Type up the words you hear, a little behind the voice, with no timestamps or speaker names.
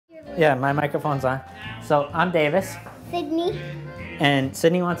Yeah, my microphone's on. So I'm Davis. Sidney. And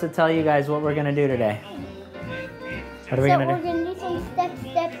Sidney wants to tell you guys what we're going to do today. What are we going to do? So we're going to do some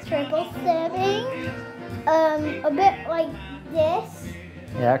step, triple stepping. A bit like this.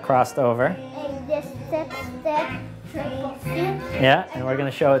 Yeah, crossed over. And this step, triple step. Yeah, and we're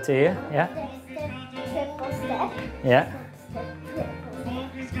going to show it to you. Yeah. Step, triple step. Yeah. Step,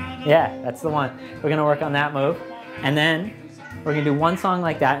 triple step. Yeah, that's the one. We're going to work on that move. And then we're going to do one song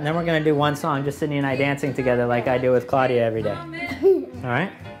like that. And then we're going to do one song, just Sidney and I dancing together like I do with Claudia every day. All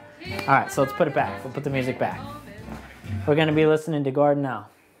right? All right, so let's put it back. We'll put the music back. We're going to be listening to Gordon now.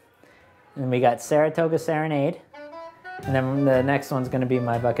 And we got Saratoga Serenade. And then the next one's going to be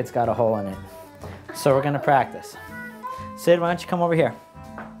My Bucket's Got a Hole in It. So we're going to practice. Sid, why don't you come over here?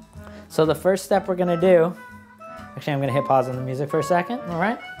 So the first step we're going to do, actually I'm going to hit pause on the music for a second, all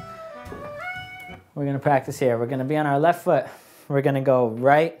right? We're going to practice here. We're going to be on our left foot. We're going to go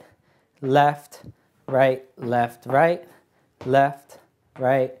right, left, right, left, right, left,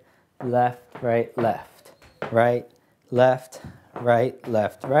 right, left, right, left, right, left, right,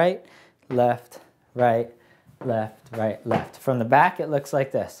 left, right, left, right, left, right, left. From the back, it looks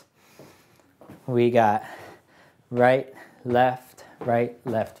like this. We got right, left, right,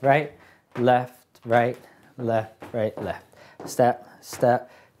 left, right, left, right, left, right, left. Step, step,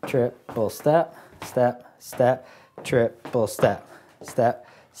 triple step, step, step, triple step, step,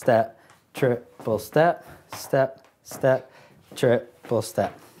 step, triple step, step, step, triple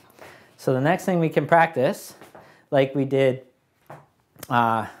step. So the next thing we can practice, like we did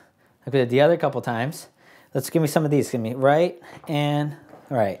the other couple times. Let's give me some of these. Give me right and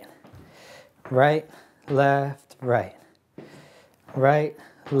right. Right, left, right. Right,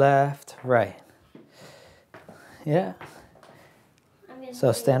 left, right. Yeah.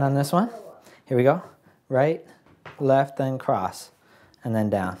 So stand on this one. Here we go. Right, left, then cross. And then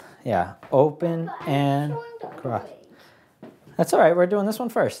down. Yeah. Open and cross. That's all right. We're doing this one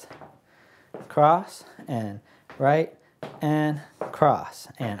first. Cross and right and cross.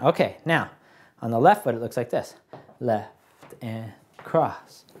 And okay, now on the left foot it looks like this. Left and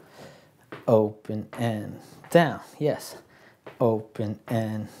cross. Open and down. Yes. Open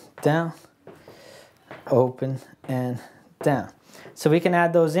and down. Open and down. So we can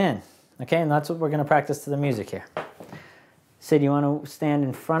add those in. Okay, and that's what we're going to practice to the music here. Sid, you want to stand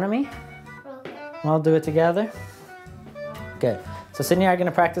in front of me? We'll do it together. Good. So Sidney and I are going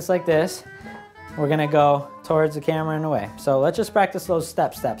to practice like this. We're going to go towards the camera and away. So let's just practice those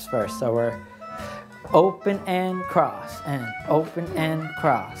steps first. So we're open and cross, and open and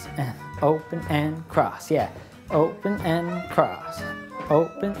cross, and open and cross. Yeah. Open and cross.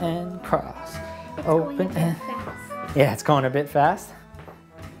 Open and cross. Open and... Yeah, it's going a bit fast.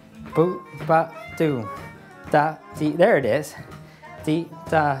 Boop, ba, do, da, dee. There it is. Dee,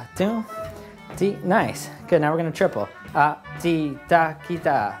 da, do, dee. Nice. Good, now we're going to triple. Dee, da, ki,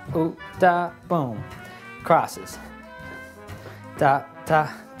 da, oo, da, boom. Crosses. Da, da,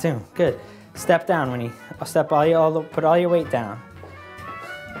 do. Good. Step down when you step put all your weight down.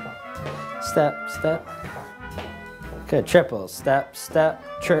 Step, step. Good. Triple. Step, step,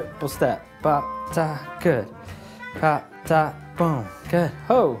 triple step. Ba, da, good. Pa, da, boom. Good.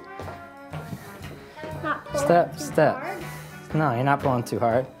 Ho. Step, step. No, you're not pulling too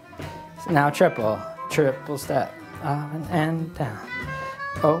hard. Now triple. Triple step. Up and down.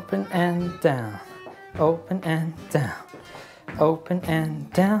 Open and down. Open and down. Open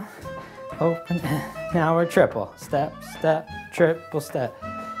and down. Open and... Now we're triple. Step, step, triple step.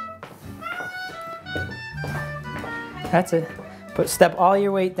 That's it. Step all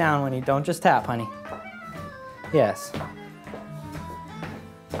your weight down when you don't just tap, honey. Yes.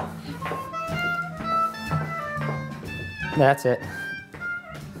 That's it.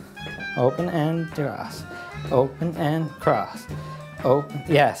 Open and cross. Open and cross. Open.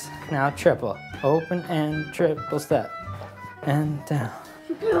 Yes. Now triple. Open and triple step. And down.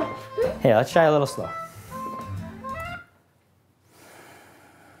 Here, let's try a little slow.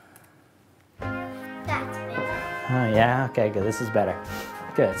 That's better. Oh, yeah? Okay, good. This is better.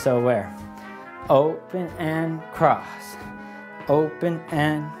 Good. So where? Open and cross. Open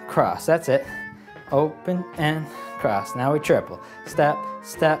and cross. That's it. Open and cross. Now we triple. Step,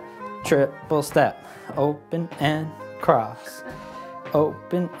 step, triple step. Open and cross.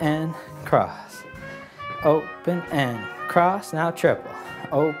 Open and cross. Open and cross. Now triple.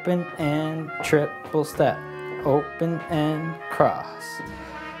 Open and triple step. Open and cross.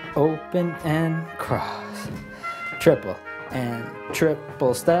 Open and cross. Triple and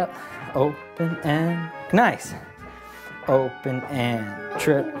triple step. Open and... Nice. Open and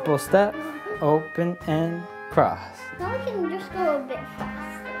triple step. Open and cross. Now we can just go a bit faster.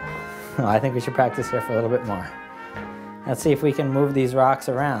 Well, I think we should practice here for a little bit more. Let's see if we can move these rocks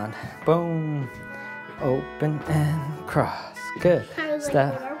around. Boom. Open and cross. Good.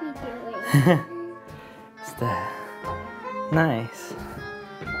 Step. What are we doing? Step. Nice.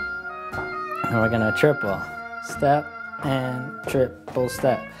 And we're gonna triple. Step and triple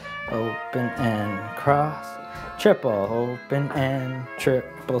step. Open and cross. Triple. Open and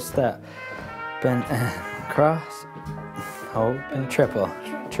triple step. Open and cross. Open, triple.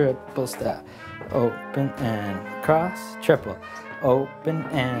 Triple step. Open and cross. Triple. Open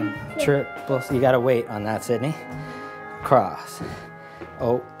and triple. You gotta wait on that, Sidney. Cross.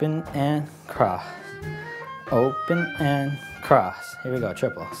 Open and cross. Open and cross. Here we go.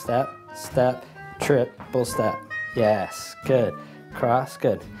 Triple. Step, step, triple step. Yes. Good. Cross.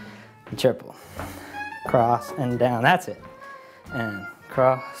 Good. And triple. Cross and down. That's it. And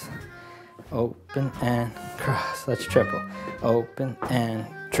cross. Open and cross. Let's triple. Open and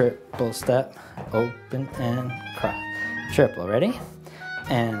triple step. Open and cross. Triple. Ready?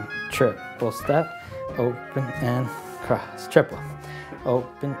 And triple step. Open and cross. Triple.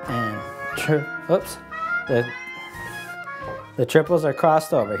 Open and triple. Oops. The triples are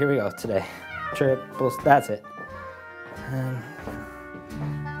crossed over. Here we go today. Triples. That's it. And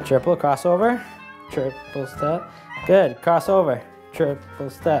triple. Crossover. Triple step. Good. Crossover. Triple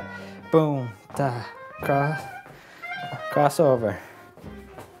step. Boom. Da. Cross. Crossover.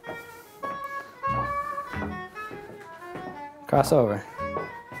 Crossover.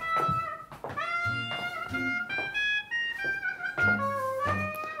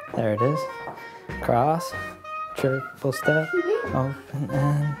 There it is. Cross. Triple step. Open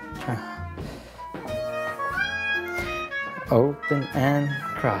and cross. Open and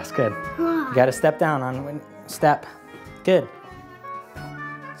cross. Good. You got to step down on step. Good.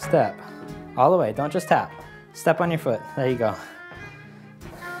 Step. All the way. Don't just tap. Step on your foot. There you go.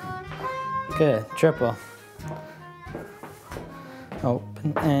 Good. Triple.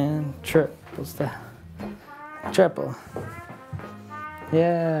 Open and triple step. Triple.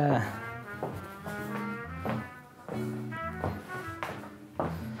 Yeah.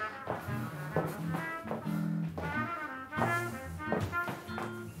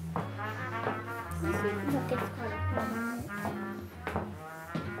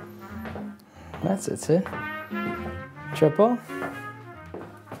 That's it, Sid. Triple.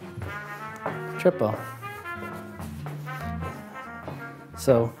 Triple.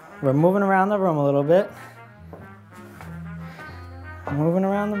 So we're moving around the room a little bit. Moving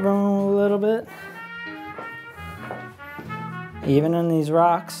around the room a little bit. Even in these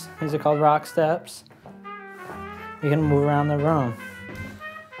rocks, these are called rock steps. We can move around the room.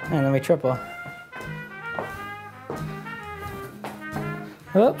 And then we triple.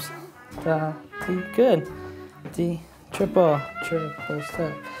 Oops. Da, D, good. D, triple, triple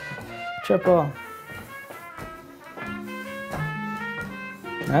step, triple.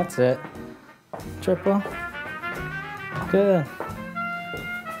 That's it. Triple. Good.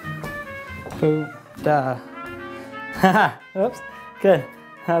 Boo, da. Haha, oops. Good.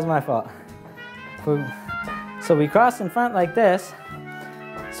 That was my fault. Boo. So we cross in front like this.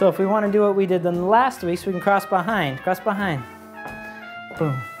 So if we want to do what we did the last week, so we can cross behind. Cross behind.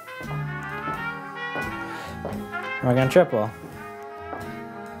 Boom. We're going to triple.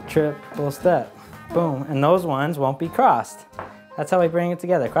 Triple step. Boom. And those ones won't be crossed. That's how we bring it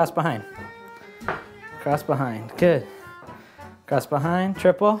together. Cross behind. Cross behind. Good. Cross behind.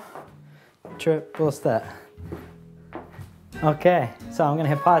 Triple. Triple step. Okay. So I'm going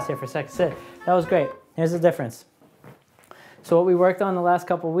to hit pause here for a second. Sit. That was great. Here's the difference. So what we worked on the last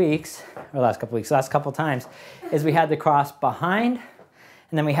couple times, is we had the cross behind,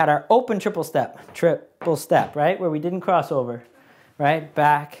 and then we had our open triple step, right? Where we didn't cross over, right?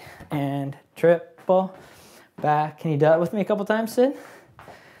 Back and triple, back. Can you do that with me a couple times, Sid?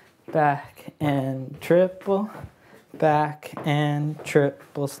 Back and triple, back and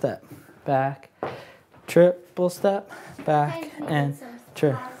triple step, back, triple step, back and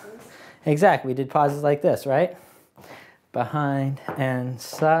triple. Exactly, we did pauses like this, right? Behind and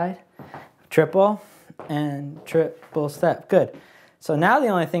side, triple and triple step. Good. So now the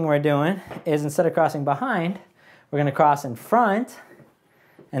only thing we're doing is instead of crossing behind, we're going to cross in front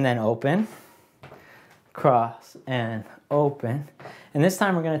and then open, cross and open. And this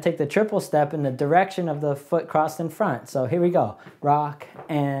time we're going to take the triple step in the direction of the foot crossed in front. So here we go. Rock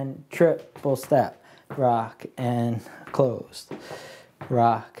and triple step. Rock and closed.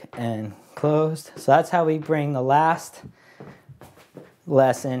 Rock and closed. So that's how we bring the last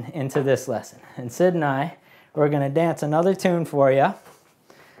lesson into this lesson. And Sid and I, we're going to dance another tune for you,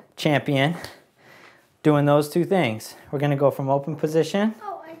 Champion, doing those two things. We're going to go from open position.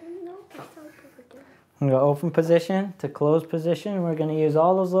 Oh, I didn't know I'm going to go open position to close position. And we're going to use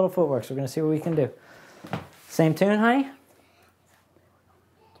all those little footworks. We're going to see what we can do. Same tune, honey?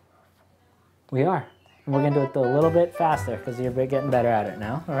 We are. And we're going to do it a little bit faster because you're getting better at it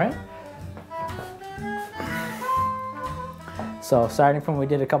now. All right? So starting from what we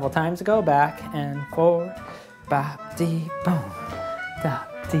did a couple times ago, back and forward. Bop, dee, boom. Da,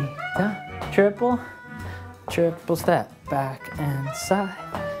 dee, da. Triple. Triple step. Back and side.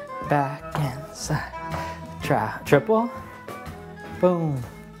 Back and side. Try. Triple. Boom.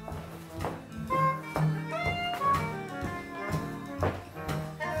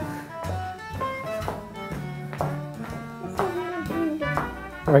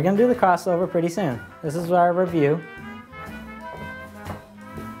 We're going to do the crossover pretty soon. This is our review.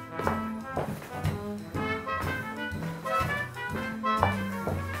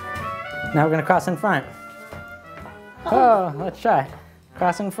 Now we're going to cross in front. Oh, let's try.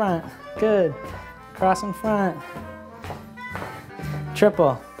 Cross in front. Good. Cross in front.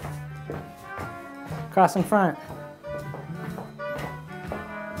 Triple. Cross in front.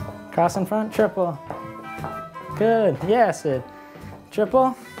 Cross in front, triple. Good. Yeah, Sid.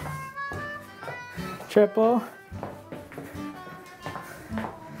 Triple. Triple.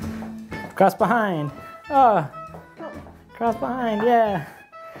 Cross behind. Oh. Cross behind, yeah.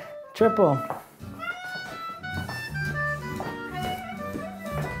 Triple.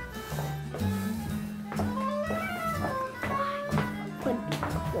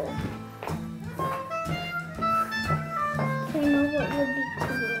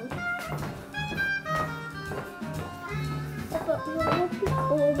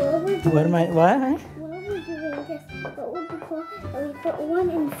 What am I, what? What are we doing this? What would be cool? We put one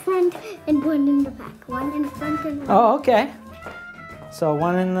in front and one in the back. One in front and one. Oh, okay. So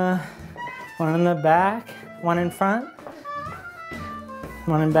one in the back, one in front,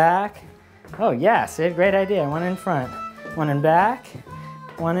 one in back. Oh yeah, Sid, great idea. One in front, one in back,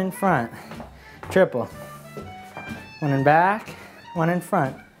 one in front. Triple. One in back, one in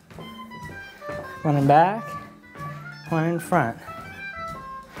front. One in back, one in front.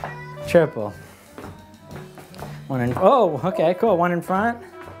 Triple. One in, oh, okay, cool. One in front,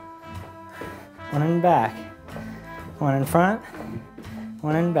 one in back. One in front,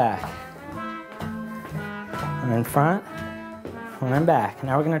 one in back. One in front, one in back.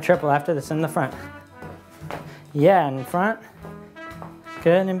 Now we're gonna triple after this in the front. Yeah, in front.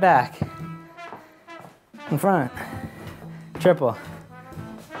 Good, and back. In front. Triple.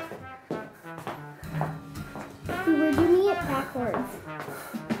 We're doing it backwards.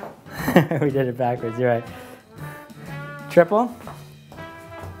 We did it backwards, you're right. Triple.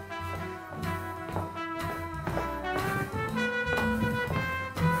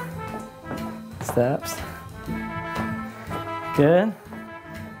 Steps. Good.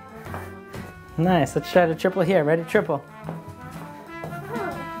 Nice, let's try to triple here. Ready, triple.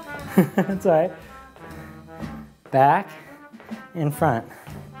 That's all right. Back, in front.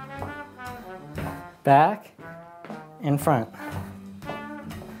 Back, in front.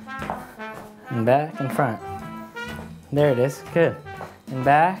 And back, in front. There it is, good. And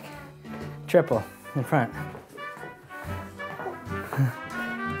back, triple, in front.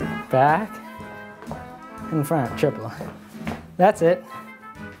 Back, in front, triple. That's it.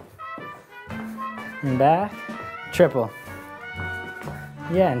 And back, triple.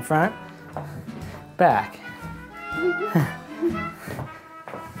 Yeah, in front, back.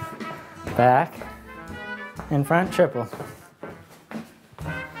 Back, in front, triple.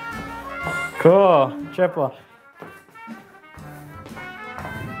 Cool, triple.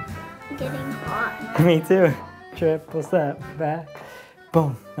 I'm getting hot. Me too. Triple step, back,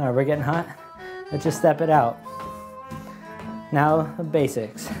 boom. All right, we're getting hot. Let's just step it out. Now the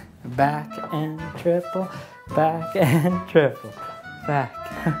basics. Back and triple, back and triple, back.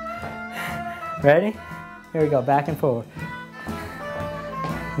 Ready? Here we go, back and forward.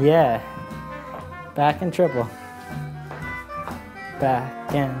 Yeah. Back and triple.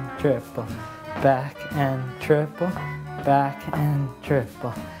 Back and triple. Back and triple. Back and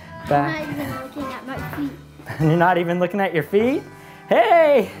triple. Back. I'm not even looking at my feet. And you're not even looking at your feet?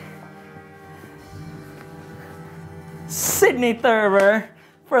 Hey! Sydney Thurber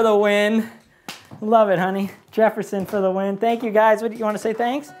for the win. Love it, honey. Jefferson for the win. Thank you guys. What do you want to say?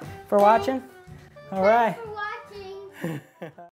 Thanks for watching? All right. Thanks for watching.